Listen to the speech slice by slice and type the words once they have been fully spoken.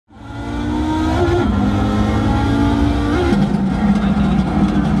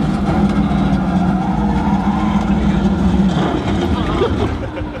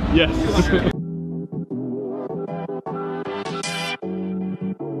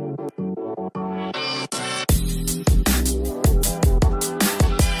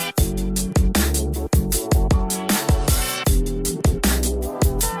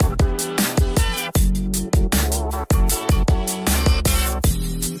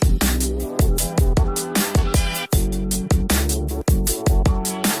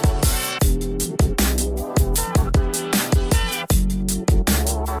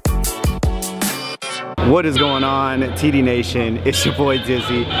What is going on, TD Nation? It's your boy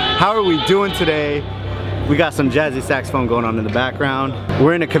Dizzy. How are we doing today? We got some jazzy saxophone going on in the background.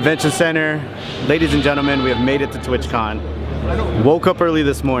 We're in a convention center. Ladies and gentlemen, we have made it to Twitchcon. Woke up early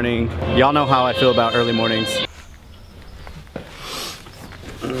this morning. Y'all know how I feel about early mornings.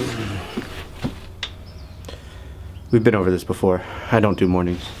 We've been over this before. I don't do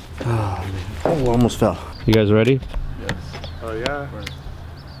mornings. Oh, man. Oh, almost fell. You guys ready? Yes. Oh, yeah.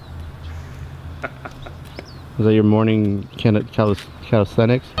 Is that your morning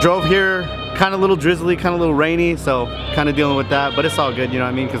calisthenics? Drove here, kind of a little drizzly, kind of a little rainy, so kind of dealing with that, but it's all good, you know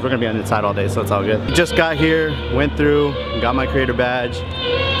what I mean? Because we're gonna be on the inside all day, so it's all good. Just got here, went through, got my creator badge.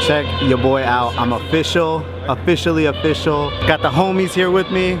 Check your boy out. I'm officially official. Got the homies here with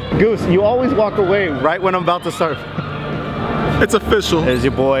me. Goose, you always walk away right when I'm about to start. It's official. There's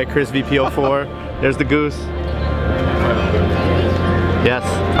your boy, Chris VP04. There's the Goose. Yes.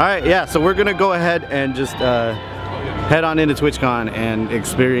 All right, yeah, so we're gonna go ahead and just head on into TwitchCon and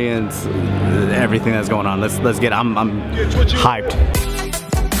experience everything that's going on. Let's get, I'm hyped.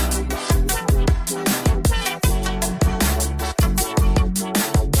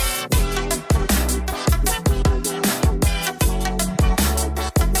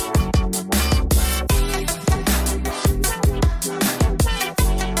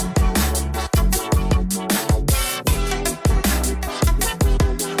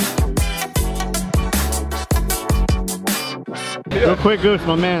 Real quick, Goose,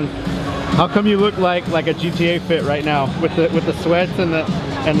 my man. How come you look like a GTA fit right now with the sweats and the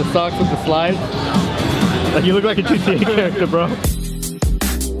socks with the slides? Like you look like a GTA character, bro.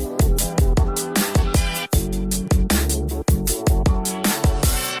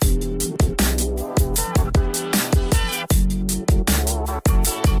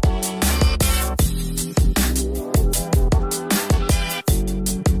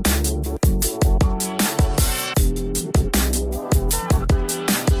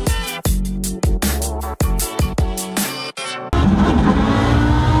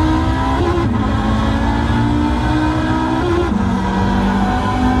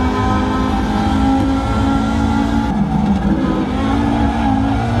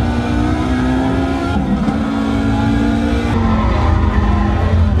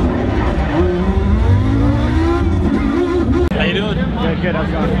 Good, how's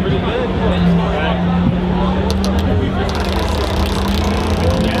it going? Pretty good.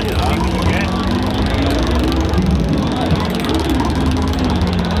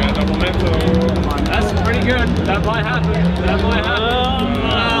 That's pretty good. That might happen. That might happen.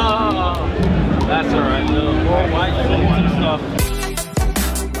 Oh, that's alright.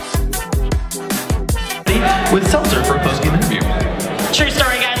 With Seltzer for a post-game interview. True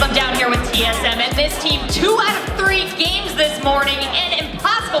story, guys. I'm down here with TSM and this team 2 out of 3 games this morning. An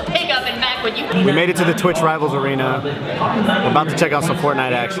impossible pickup in Mac. Would you? We made it to the Twitch Rivals Arena. We're about to check out some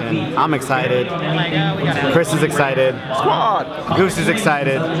Fortnite action. I'm excited. Chris is excited. Squad. Goose is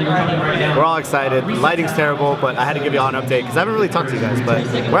excited. We're all excited. Lighting's terrible, but I had to give you all an update because I haven't really talked to you guys, but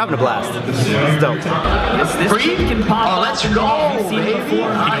we're having a blast. This is dope. Oh, let's go, baby.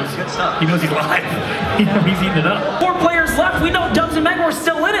 Good stuff. He knows he's live. He knows he's eating it up. 4 players left. We know Dubs and Megor are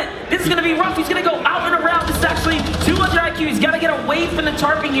still in it. This is going to be rough. He's going to go out and around. This is actually 200 IQ. He's got to get away from the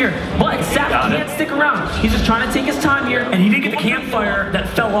tarping here. But Sap can't stick around. He's just trying to take his time here. And he didn't get the campfire that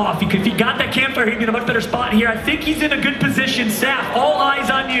fell off. If he got that campfire, he'd be in a much better spot here. I think he's in a good position. Sap, all eyes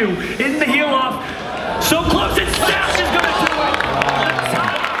on you. In the heel off. So close, and Sap is going to do it. The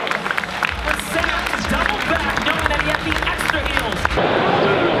time for Sap to double back, knowing that he had the extra heals.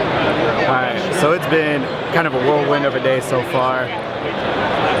 Alright, so it's been kind of a whirlwind of a day so far.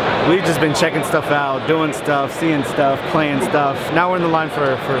 We've just been checking stuff out, doing stuff, seeing stuff, playing stuff. Now we're in the line for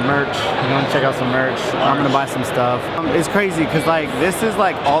merch. I'm gonna check out some merch. I'm gonna buy some stuff. It's crazy because like this is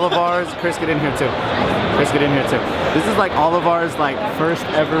like all of ours. Chris, get in here too. Chris, get in here too. This is like all of ours like first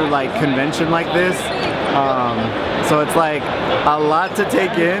ever like convention like this. So it's like a lot to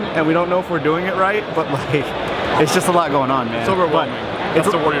take in, and we don't know if we're doing it right, but like it's just a lot going on, man. It's overwhelming. That's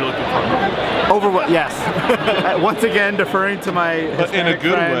the word you're looking for. Yes. Once again, deferring to my in a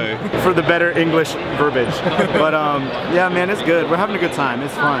good way for the better English verbiage. But yeah, man, it's good. We're having a good time.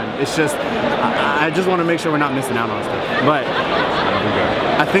 It's fun. It's just, I just want to make sure we're not missing out on stuff. But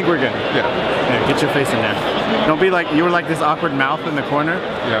I think we're good. Yeah. Get your face in there. Don't be like you were like this awkward mouth in the corner.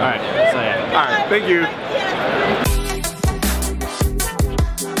 Yeah. All right. So yeah. All right. Thank you.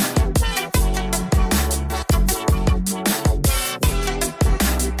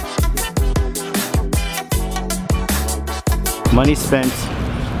 Money spent,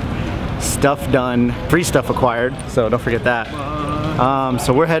 stuff done, free stuff acquired, so don't forget that.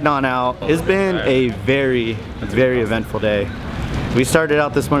 So we're heading on out. It's been a very eventful day. We started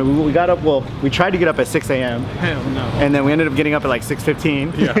out this morning, we got up, well, we tried to get up at 6 a.m. Hell no. And then we ended up getting up at like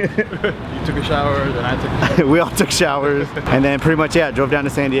 6:15. Yeah. You took a shower, then I took a shower. We all took showers. And then pretty much, yeah, drove down to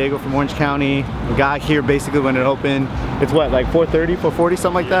San Diego from Orange County. We got here basically when it opened. It's what, like 4:30, 4:40,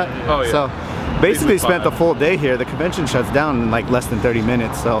 something like that? Oh yeah. So basically spent the full day here. The convention shuts down in like less than 30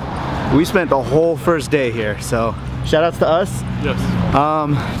 minutes. So we spent the whole first day here. So shout outs to us. Yes.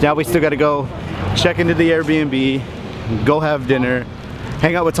 Now we still got to go check into the Airbnb, go have dinner,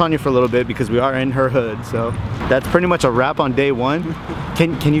 hang out with Tanya for a little bit because we are in her hood. So that's pretty much a wrap on day one.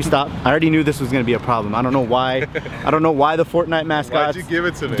 Can you stop? I already knew this was going to be a problem. I don't know why. I don't know why the Fortnite mascots Why'd you give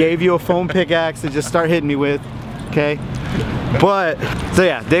it to me? Gave you a foam pickaxe to just start hitting me with. Okay. But so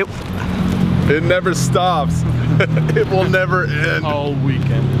yeah, it never stops. It will never end. All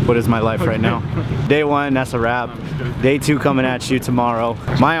weekend. What is my life right now? Day one, that's a wrap. Day two coming at you tomorrow.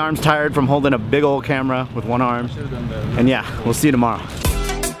 My arm's tired from holding a big old camera with one arm. And yeah, we'll see you tomorrow.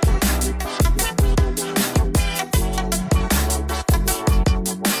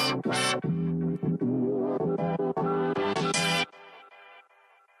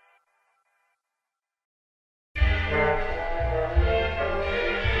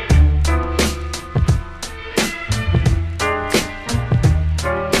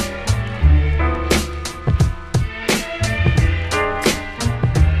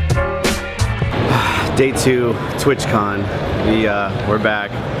 Day two, Twitchcon. We're back.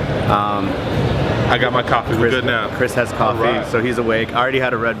 I got my coffee. We're good now. Chris has coffee, so he's awake. I already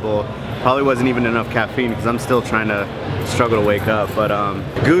had a Red Bull. Probably wasn't even enough caffeine because I'm still trying to struggle to wake up. But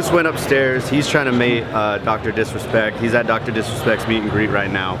Goose went upstairs. He's trying to meet Dr. Disrespect. He's at Dr. Disrespect's meet and greet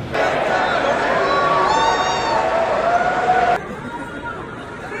right now.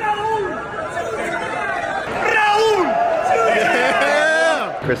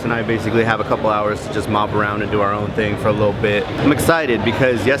 Chris and I basically have a couple hours to just mob around and do our own thing for a little bit. I'm excited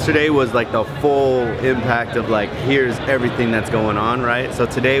because yesterday was like the full impact of like, here's everything that's going on, right? So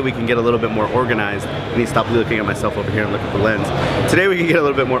today we can get a little bit more organized. I need to stop looking at myself over here and look at the lens. Today we can get a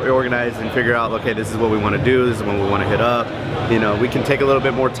little bit more organized and figure out, okay, this is what we want to do, this is what we want to hit up. You know, we can take a little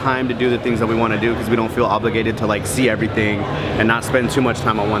bit more time to do the things that we want to do because we don't feel obligated to like see everything and not spend too much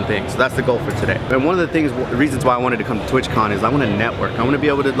time on one thing. So that's the goal for today. And one of the reasons why I wanted to come to Twitchcon is I want to network. I want to be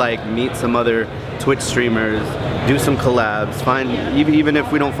able to like meet some other Twitch streamers, do some collabs, find, even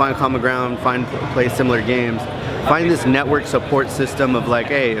if we don't find common ground, play similar games, find this network support system of like,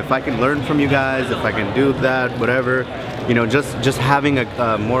 hey, if I can learn from you guys, if I can do that, whatever, you know, just having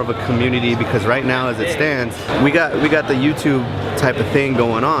a more of a community, because right now as it stands, we got the YouTube type of thing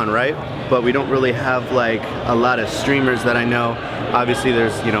going on, right? But we don't really have like a lot of streamers that I know. Obviously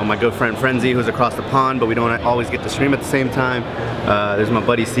there's, you know, my good friend Frenzy who's across the pond, but we don't always get to stream at the same time. There's my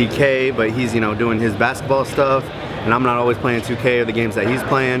buddy CK, but he's, you know, doing his basketball stuff, and I'm not always playing 2K or the games that he's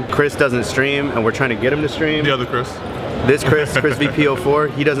playing. Chris doesn't stream, and we're trying to get him to stream. The other Chris. This Chris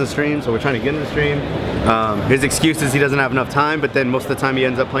VP04, he doesn't stream, so we're trying to get him to stream. His excuse is he doesn't have enough time, but then most of the time he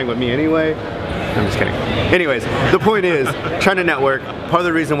ends up playing with me anyway. I'm just kidding. Anyways, the point is, trying to network. Part of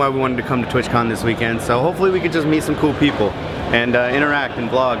the reason why we wanted to come to TwitchCon this weekend, so hopefully we could just meet some cool people and interact and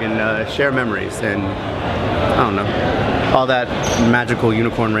vlog and share memories and, I don't know, all that magical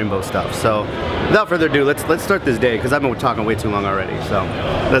unicorn rainbow stuff. So without further ado, let's start this day, because I've been talking way too long already, so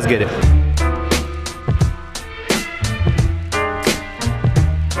let's get it.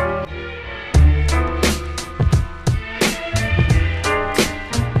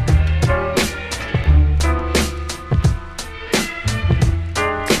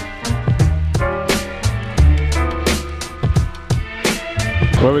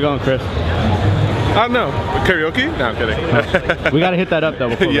 Where are we going, Chris? I don't know. Karaoke? No, I'm kidding. We gotta hit that up though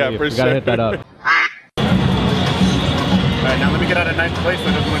before we leave. For we gotta hit that up. Alright, now let me get out of ninth place so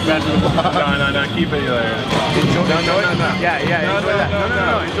it doesn't look bad for the vlog. No, keep it there. Enjoy it? Yeah, enjoy that.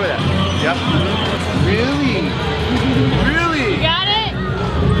 No, enjoy that. Yep. Really? You got it?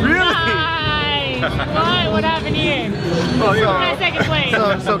 Really? Nice. What happened here? Well, This is my second place.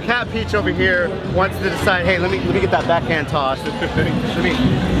 So Cat Peach over here wants to decide, hey, let me get that backhand toss.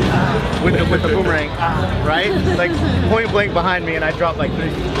 With the boomerang, right? Like point blank behind me, and I dropped like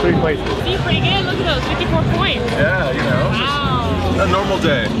three places. See, pretty good. Look at those 54 points. Yeah, you know. Wow. a normal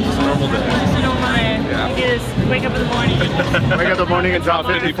day. Just a normal day. Just a normal day. Yeah. You just wake up in the morning. Wake up in the morning and drop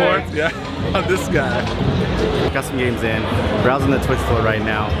 50 points. Yeah, on this guy. Got some games in. Browsing the Twitch floor right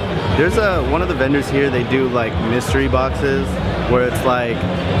now. There's one of the vendors here. They do like mystery boxes where it's like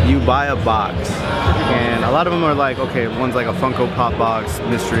you buy a box, and a lot of them are like, okay, one's like a Funko Pop box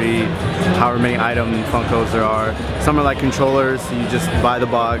mystery, however many item Funkos there are. Some are like controllers. So you just buy the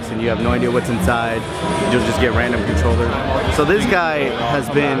box and you have no idea what's inside. You'll just get random controllers. So this guy has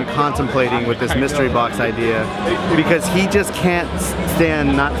been contemplating with this mystery box idea because he just can't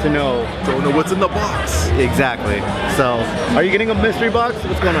stand not to know. Don't know what's in the box. Exactly. So, are you getting a mystery box?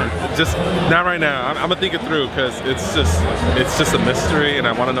 What's going on? Just not right now. I'm gonna think it through because it's just a mystery, and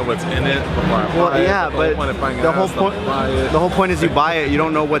I want to know what's in it before I buy it. Yeah, but the whole point is you buy it. You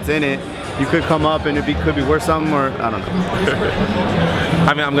don't know what's in it. You could come up and it could be worth something, or I don't know.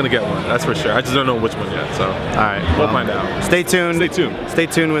 I mean, I'm gonna get one. That's for sure. I just don't know which one yet. So, all right, we'll find out. Stay tuned. Stay tuned. Stay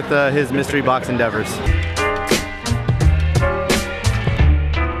tuned with his mystery box endeavors.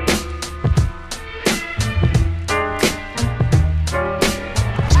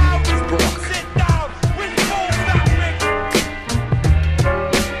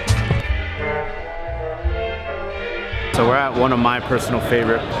 So we're at one of my personal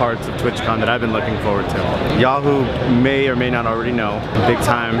favorite parts of Twitchcon that I've been looking forward to. Y'all who may or may not already know, big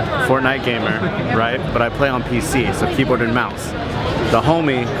time Fortnite gamer, right? But I play on PC, so keyboard and mouse. The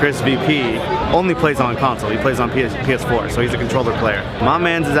homie, Chris VP, only plays on console. He plays on PS4, so he's a controller player. My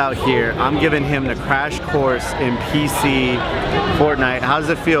man's is out here. I'm giving him the crash course in PC Fortnite. How does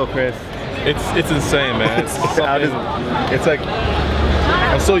it feel, Chris? It's insane, man. It's like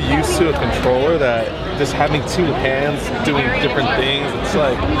I'm so used to a controller that just having two hands doing different things, it's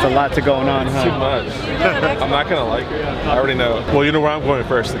a lot to going on, huh? Too much. I'm not gonna like it. I already know. Well, you know where I'm going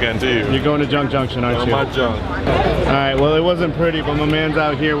first again, do you? You're going to Junk Junction, aren't you? My junk. Alright, well it wasn't pretty, but my man's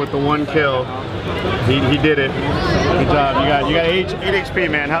out here with the 1 kill. He did it. Good job. You got 8 HP,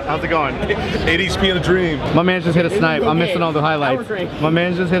 man. How's it going? 8 HP in a dream. My man just hit a snipe. I'm missing all the highlights. My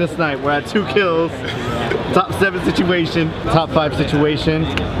man just hit a snipe. We're at 2 kills. Top 7 situation. Top 5 situation.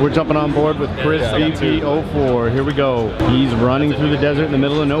 We're jumping on board with Chris VP04. Here we go. He's running through the desert in the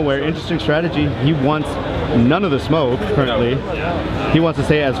middle of nowhere. Interesting strategy. He wants none of the smoke currently. He wants to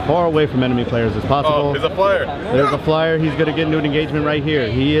stay as far away from enemy players as possible. Oh, there's a flyer. There's a flyer. He's going to get into an engagement right here.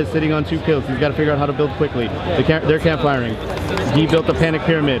 He is sitting on 2 kills. He's got to figure out how to build quickly. They're campfiring. He built a panic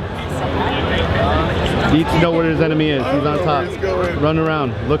pyramid. Needs to know where his enemy is. He's on top. Run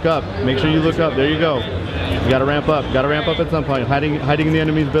around. Look up. Make sure you look up. There you go. You got to ramp up. Got to ramp up at some point. Hiding in the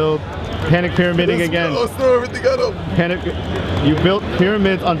enemy's build. Panic pyramiding again. Let's throw everything at him. Panic. You built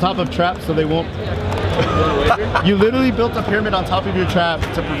pyramids on top of traps so they won't. You literally built a pyramid on top of your trap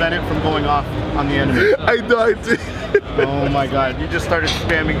to prevent it from going off on the enemy. I know, I did. Oh my god, you just started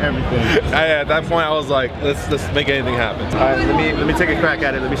spamming everything. At that point, I was like, let's make anything happen. All right, let me take a crack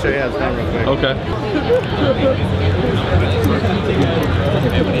at it. Let me show you how it's done real quick. Okay.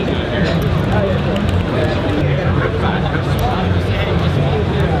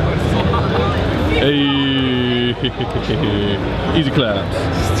 Hey, easy claps.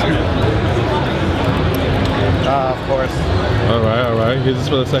 Of course. All right. Here's this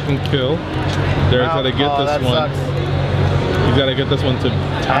for the 2nd kill. Derek's got to get this one. Sucks. He's got to get this one to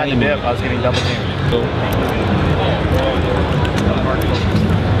Tanya. I was getting double teamed.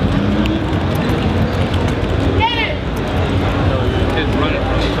 Get it!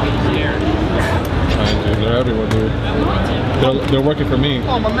 They're everywhere, dude. They're working for me.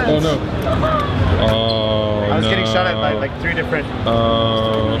 Oh, my man. Oh no. Oh, I was getting shot at by like 3 different.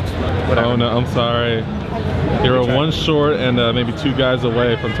 Oh no, I'm sorry. You were 1 short and maybe 2 guys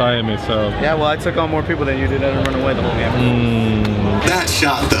away from tying me, so. Yeah, well, I took on more people than you did. I didn't run away the whole game. That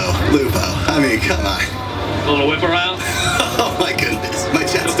shot though, Lupo. I mean, come on. A little whip around. Oh my goodness, my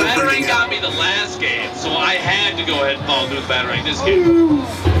chest. The batarang got me the last game, so I had to go ahead and follow through with batarang this game.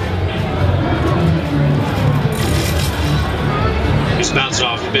 Just bounced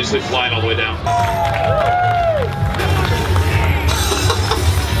off, basically flying all the way down.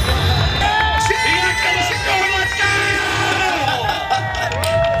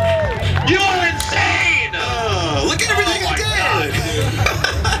 You are insane! Look at everything I did!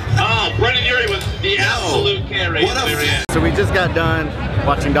 Oh, Brendan Urie with the absolute carry. So we just got done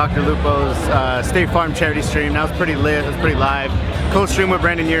watching Dr. Lupo's State Farm charity stream. That was pretty lit. It was pretty live. Co-stream with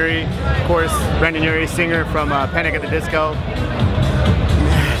Brandon Urie. Of course, Brandon Urie, singer from Panic at the Disco.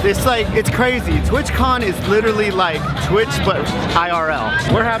 It's crazy. TwitchCon is literally like Twitch, but IRL.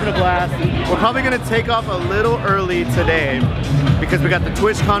 We're having a blast. We're probably gonna take off a little early today because we got the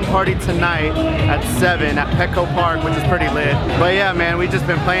TwitchCon party tonight at 7 at Petco Park, which is pretty lit. But yeah, man, we just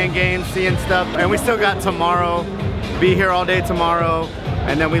been playing games, seeing stuff, and we still got tomorrow. Be here all day tomorrow,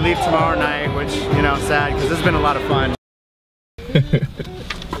 and then we leave tomorrow night, which, you know, sad because this has been a lot of fun.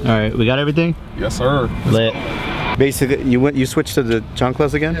 All right, we got everything? Yes, sir. Lit. Basically, you switched to the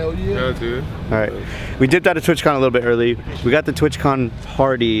Chanclas again? Hell yeah, dude. All right. We dipped out of TwitchCon a little bit early. We got the TwitchCon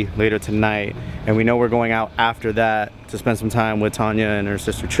party later tonight, and we know we're going out after that to spend some time with Tanya and her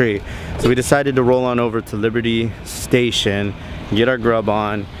sister Tree. So we decided to roll on over to Liberty Station, get our grub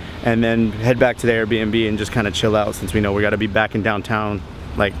on, and then head back to the Airbnb and just kind of chill out since we know we got to be back in downtown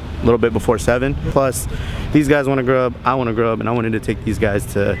like a little bit before 7. Plus, these guys want to grub, I want to grub, and I wanted to take these guys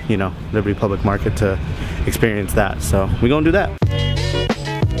to, you know, Liberty Public Market to experience that. So we're gonna do that.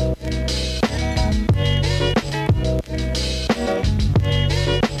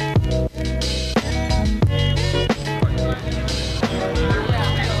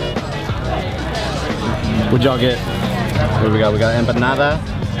 What'd y'all get? What do we got? We got empanada.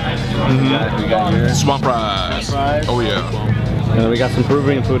 We got your Swamp fries. Oh yeah. And we got some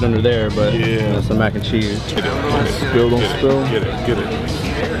Peruvian food under there, but yeah, you know, some mac and cheese. Get it. Spill, don't spill. Get it. Get it.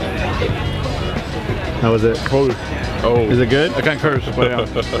 How was it? Oh. Is it good? I can't curse, but yeah.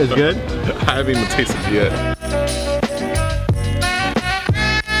 It's good? I haven't even tasted it yet.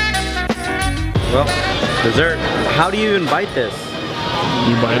 Well, dessert. How do you invite this?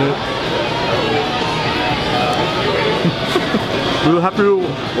 You bite it? You have to.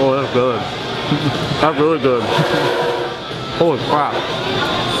 Oh, that's good. That's really good. Holy crap.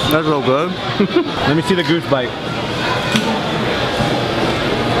 That's so good. Let me see the goose bite.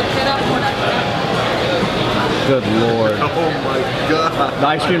 Good Lord. Oh my God. The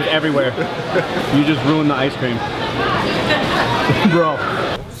ice cream's everywhere. You just ruined the ice cream. Bro.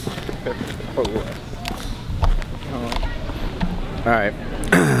 Alright.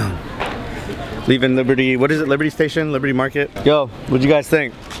 Leaving Liberty, what is it? Liberty Station? Liberty Market? Yo, what'd you guys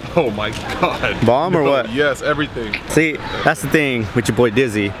think? Oh my God. Bomb or what? Yes, everything. See, that's the thing with your boy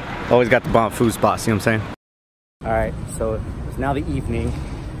Dizzy. Always got the bomb food spot, see what I'm saying? Alright, so it's now the evening.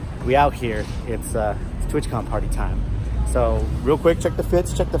 We out here. It's TwitchCon party time. So real quick, check the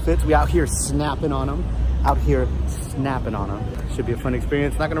fits, We out here snapping on them. Should be a fun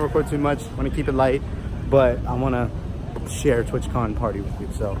experience. Not gonna record too much, wanna keep it light, but I wanna share TwitchCon party with you.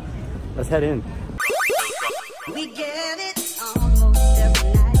 So let's head in. We get it almost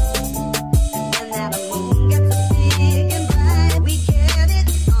every night. And now the moon gets big and bright. We get it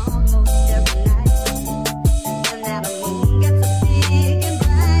almost every night. And now the moon gets big and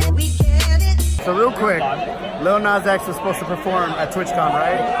bright. We get it. So real quick, Lil Nas X was supposed to perform at TwitchCon,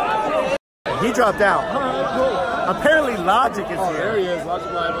 right? He dropped out. Apparently Logic is here. There he is,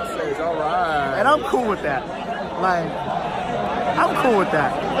 Logic live on stage, all right. And I'm cool with that. Like, I'm cool with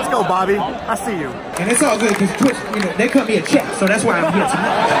that. Let's go, Bobby. I see you. And it's all good because Twitch, you know, they cut me a check, so that's why I'm here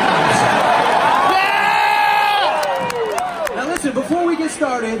tonight. Yeah! Now listen, before we get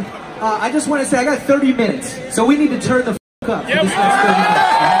started, I just want to say I got 30 minutes, so we need to turn the f up for this next 30 minutes.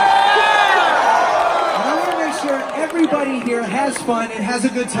 And I want to make sure everybody here has fun and has a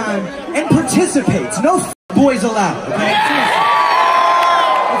good time and participates. No f boys allowed, okay?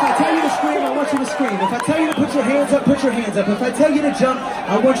 If I tell you to scream, I want you to scream. If I tell you to put your hands up, put your hands up. If I tell you to jump,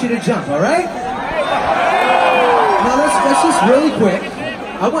 I want you to jump, all right? Now let's just really quick.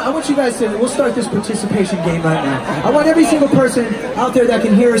 I want you guys to, we'll start this participation game right now. I want every single person out there that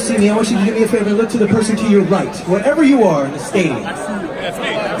can hear or see me, I want you to do me a favor and look to the person to your right, wherever you are in the stadium. That's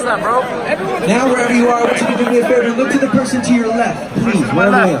me. What's up, bro? Now wherever you are, I want you to do me a favor and look to the person to your left, please,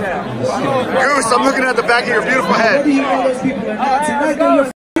 wherever you are. Goose, I'm looking at the back of your beautiful head. Whether you know those people or not, tonight they're your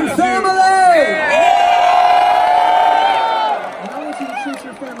family! And I want you to treat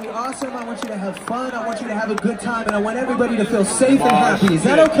your family awesome, I want you to have fun, I want you to have a good time, and I want everybody to feel safe and happy. Is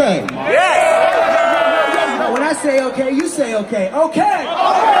that okay? Yes! When I say okay, you say okay. Okay!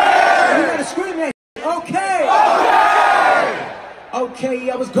 You gotta scream that. Okay! Okay,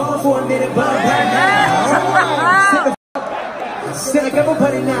 I was gone for a minute, but I'm back now. Said like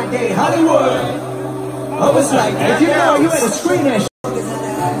everybody nowadays, Hollywood. I was like, if you know, you better scream that shit.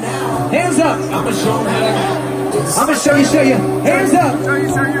 Hands up. I'ma show them how to act. I'ma show you. Hands up.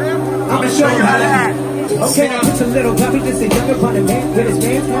 I'ma show you how to act. Okay, now put some little puppy, just a younger upon a man with his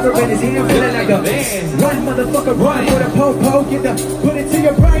man's cover in his hand, feeling like a man. Run, motherfucker, run with a po-po, put it to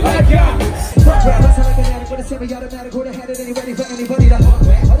your brain like ya. Fuck rap, I sound like an addict with a semi-automatic, would have had it any ready for anybody to fuck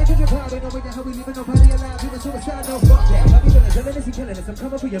that. All the kids are proud, ain't no way the hell we leaving nobody alive, even suicide, no fuck that. I'll be feeling, villain is he killing us, I'm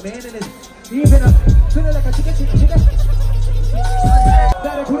coming for your man and it's even up, feeling like a chicka.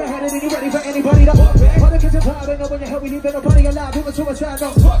 Gotta put a hand in, you ready for anybody to wanna catch a vibe, and know when you help me leave nobody alive. Who was suicide?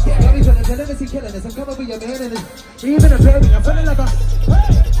 No, fuck yeah. Got me trying to never see killing this. I'm coming for your man and it's even a baby. I'm feeling like a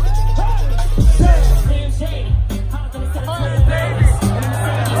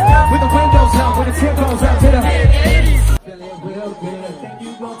with the windows out, when the tip goes out to the feeling real good. Think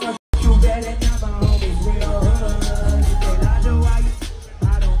you gon' touch you better now, my homies real hood. And I know why you, I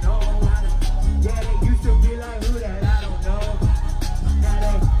don't know. Yeah, they used to be like who that I don't know. Now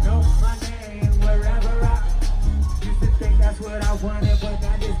they know my name wherever I used to think that's what I wanted, but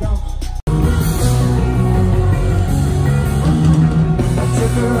I just don't. I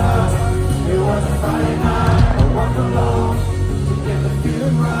took her out, it was a Friday night, I walked alone to get the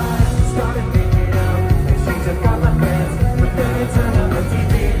feeling right. Started picking up, and she took out my pants, but then it turned on the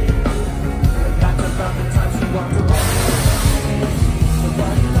TV. And that's about the time she walked away.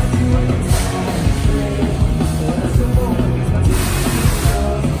 Nobody like you when you're straight. That's the moment it's my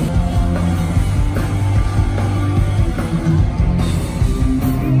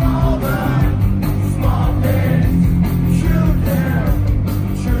all right, small things, true there,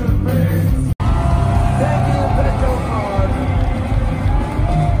 true things. Thank you for the dope card.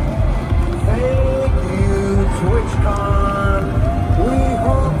 Thank you, Twitchcon. We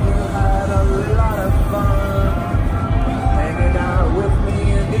hope you had a lot of fun hanging out with me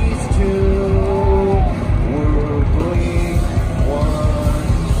and these two. We're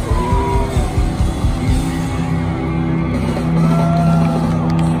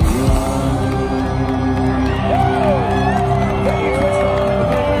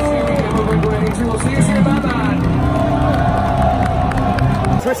Blink 182. We'll see you soon. Bye-bye.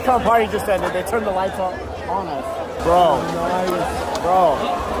 Twitchcon party just ended. They turned the lights on us. Bro. Bro.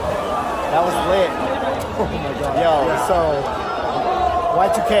 That was lit. Oh my God. Yo, so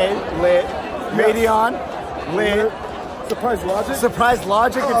Y2K lit. Radion lit. Surprise Logic? Surprise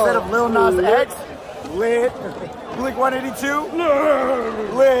Logic instead of Lil Nas X lit. Blink 182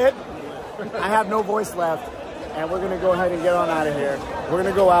 lit. I have no voice left. And we're gonna go ahead and get on out of here. We're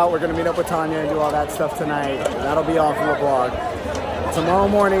gonna go out, we're gonna meet up with Tanya and do all that stuff tonight. That'll be off of the vlog. Tomorrow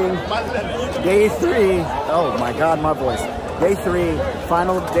morning, day 3. Oh my God, my voice. Day 3,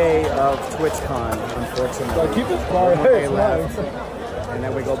 final day of Twitchcon, unfortunately. So keep it far. One more day left. And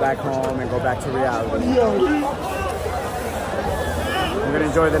then we go back home and go back to reality. We're gonna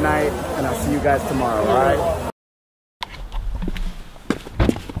enjoy the night, and I'll see you guys tomorrow, all right?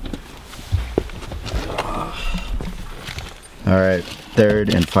 All right,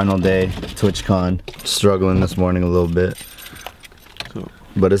 third and final day, TwitchCon. Struggling this morning a little bit,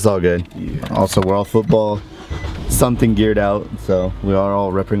 but it's all good. Also, we're all football, something geared out, so we are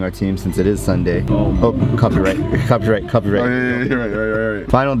all repping our team since it is Sunday. Oh, copyright. Oh, yeah, right.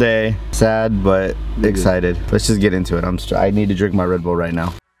 Final day, sad but excited. Let's just get into it. I need to drink my Red Bull right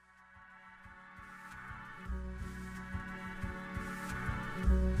now.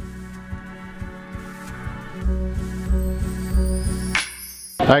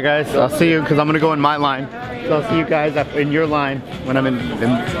 Alright guys, I'll see you because I'm going to go in my line. So I'll see you guys in your line when I'm in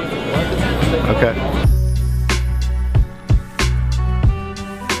okay.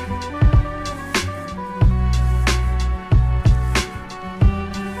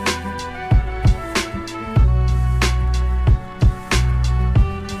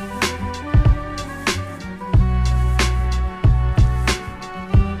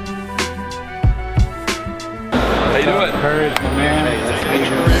 How you doing? Courage, my man.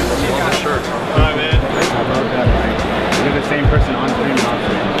 Sure. Alright, man. I love that. You're the same person on screen and off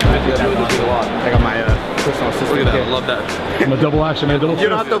screen. I got my personal assistant. Look at that. Love that. I'm a double action, man. Double You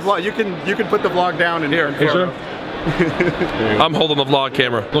don't have to vlog. You can put the vlog down in here. Hey, sure? I'm holding the vlog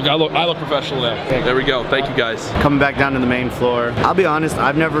camera. Look, I look professional now. There we go. Thank you guys. Coming back down to the main floor. I'll be honest,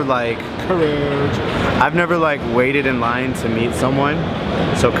 I've never waited in line to meet someone.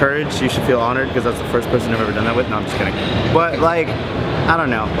 So courage, you should feel honored because that's the first person I've ever done that with. No, I'm just kidding. But like, I don't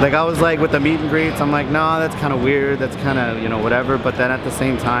know. Like I was like with the meet and greets, I'm like, nah, that's kind of weird. That's kind of, you know, whatever. But then at the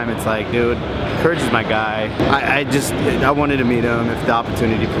same time, it's like, dude, Courage is my guy. I wanted to meet him if the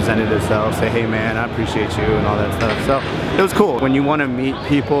opportunity presented itself. Say, hey man, I appreciate you and all that stuff. So it was cool. When you want to meet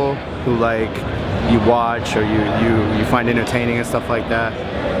people who like you watch or you find entertaining and stuff like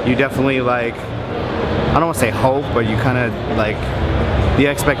that, you definitely like, I don't want to say hope, but you kind of like, the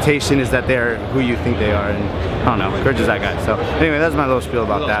expectation is that they're who you think they are. And I don't know. Courage is that guy. So anyway, that's my little spiel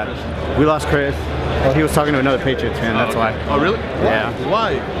about that. We lost Chris. Oh, he was talking to another Patriots fan. That's why. Oh, really? Yeah.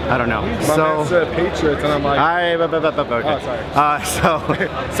 Why? I don't know. My man said Patriots, and I'm like, okay. Oh, So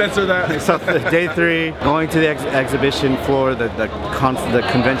censor that. So day 3, going to the exhibition floor, the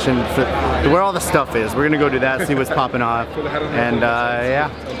convention, where all the stuff is. We're gonna go do that, see what's popping off, and yeah,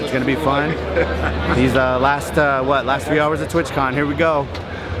 it's gonna be fun. These last 3 hours of TwitchCon. Here we go.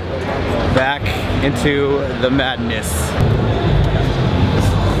 Back into the madness.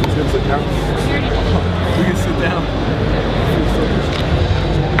 We can sit down.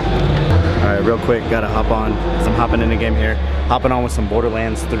 Alright, real quick, gotta hop on, because I'm hopping in the game here. Hopping on with some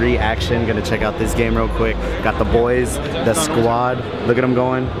Borderlands 3 action. Gonna check out this game real quick. Got the boys, the squad. Look at them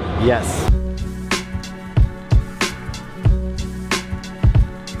going. Yes.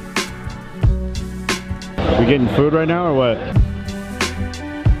 We getting food right now or what?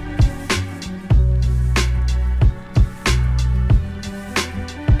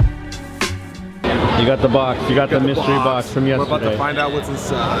 You got the box. You got the mystery box from yesterday. We're about to find out what's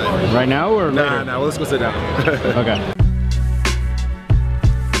inside. Right now or later? Nah, let's go sit down. Okay.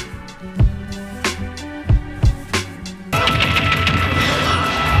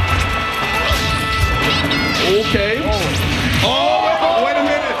 Okay. Oh, wait a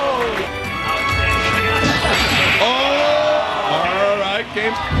minute. Oh, all right.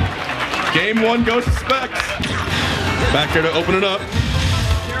 Game 1 goes to Specs. Back there to open it up.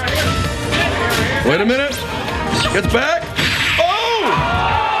 Wait a minute. Gets back. Oh!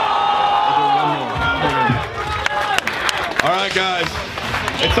 All right, guys.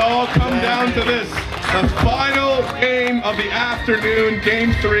 It's all come down to this. The final game of the afternoon,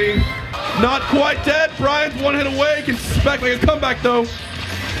 game 3. Not quite dead. Brian's 1 hit away. Can suspect like a comeback, though.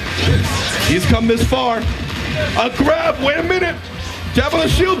 He's come this far. A grab. Wait a minute. Jab on the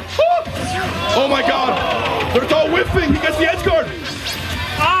shield. Oh my God. They're all whiffing. He gets the edge guard.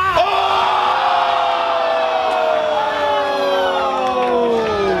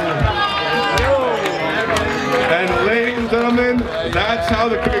 That's how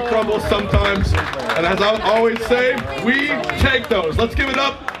the cookie crumbles sometimes. And as I always say, we take those. Let's give it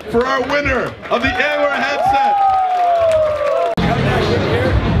up for our winner of the Airwear headset.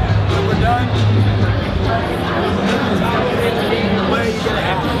 We're done.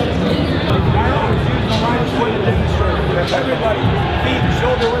 Everybody, feet,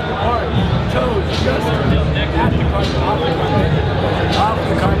 shoulder width apart, toes, just at the carpet, off the carpet, off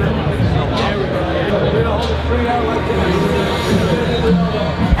the carpet. There we go. We're gonna hold it straight out like this.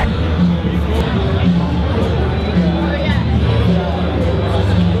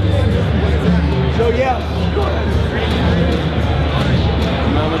 So yeah, go ahead.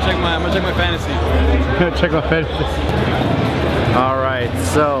 I'm gonna check my fantasy. Check my fantasy. All right,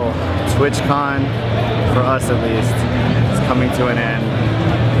 so TwitchCon, for us at least, is coming to an end.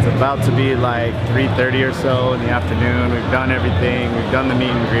 It's about to be like 3:30 or so in the afternoon. We've done everything. We've done the meet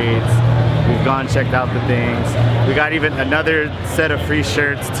and greets. We've gone, checked out the things. We got even another set of free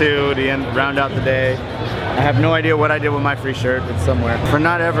shirts too to round out the day. I have no idea what I did with my free shirt. It's somewhere. For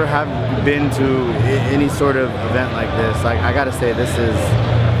not ever have been to any sort of event like this, I gotta say this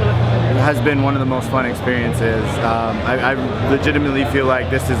has been one of the most fun experiences. I legitimately feel like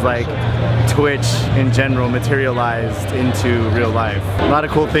this is like Twitch in general materialized into real life. A lot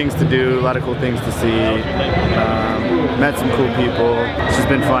of cool things to do, a lot of cool things to see. Met some cool people. It's just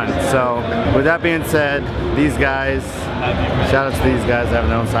been fun. So with that being said, these guys, shout out to these guys having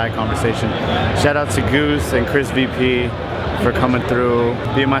their own side conversation. Shout out to Goose and Chris VP for coming through,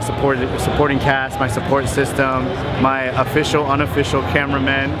 being my supporting cast, my support system, my official, unofficial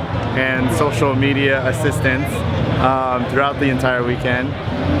cameramen and social media assistants throughout the entire weekend.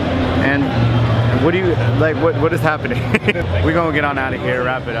 And what do you, like, what is happening? We're gonna get on out of here,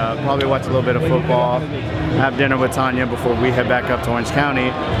 wrap it up, probably watch a little bit of football, have dinner with Tanya before we head back up to Orange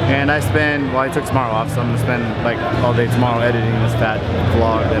County. And I took tomorrow off, so I'm gonna spend like all day tomorrow editing this fat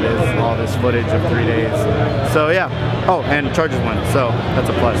vlog that is all this footage of 3 days. So yeah, oh, and Chargers won, so that's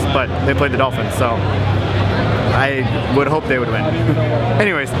a plus, but they played the Dolphins, so I would hope they would win.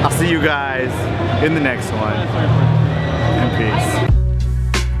 Anyways, I'll see you guys in the next one, and peace.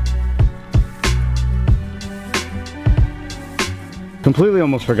 Completely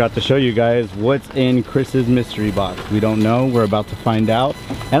almost forgot to show you guys what's in Chris's mystery box. We don't know, we're about to find out,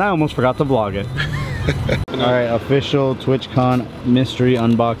 and I almost forgot to vlog it. Alright, official TwitchCon mystery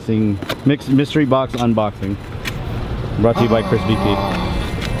unboxing, mystery box unboxing. Brought to you by Chris VP.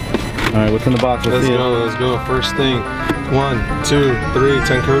 Alright, what's in the box? Let's go. First thing. 1, 2, 3,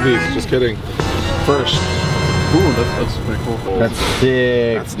 10 Kirby's. Just kidding. First. Ooh, that's pretty cool. That's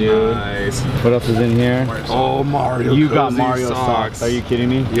sick, That's dude. nice. What else is in here? Oh, Mario. You got cozy Mario socks. Are you kidding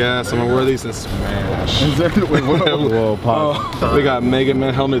me? Yes, I'm gonna wear these and smash. Wait, whoa, pause. We got Mega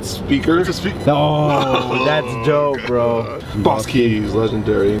Man helmet speaker. Oh, that's dope, bro. Boss keys,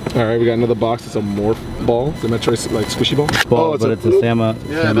 legendary. All right, we got another box. It's a morph ball. It's a Metroid like squishy ball. Ball, but it's a Sama.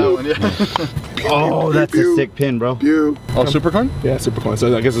 Yeah, that one. Yeah. Oh, that's a sick pin, bro. Oh, super coin? Yeah, super coin.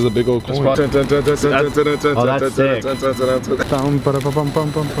 So I guess it's a big old coin. Oh, that's sick. Oh,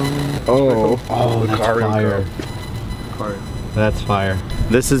 that's fire. That's fire.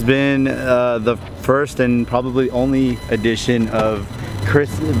 This has been the first and probably only edition of Chris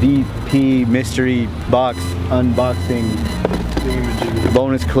VP Mystery Box Unboxing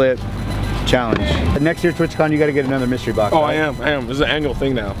Bonus Clip Challenge. Next year TwitchCon, you got to get another mystery box. Oh, right? I am. This is an annual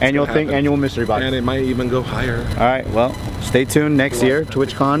thing now. Annual thing, annual mystery box. And it might even go higher. All right, well, stay tuned next year,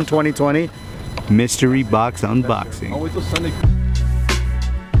 TwitchCon 2020, mystery box unboxing. I'll wait till Sunday.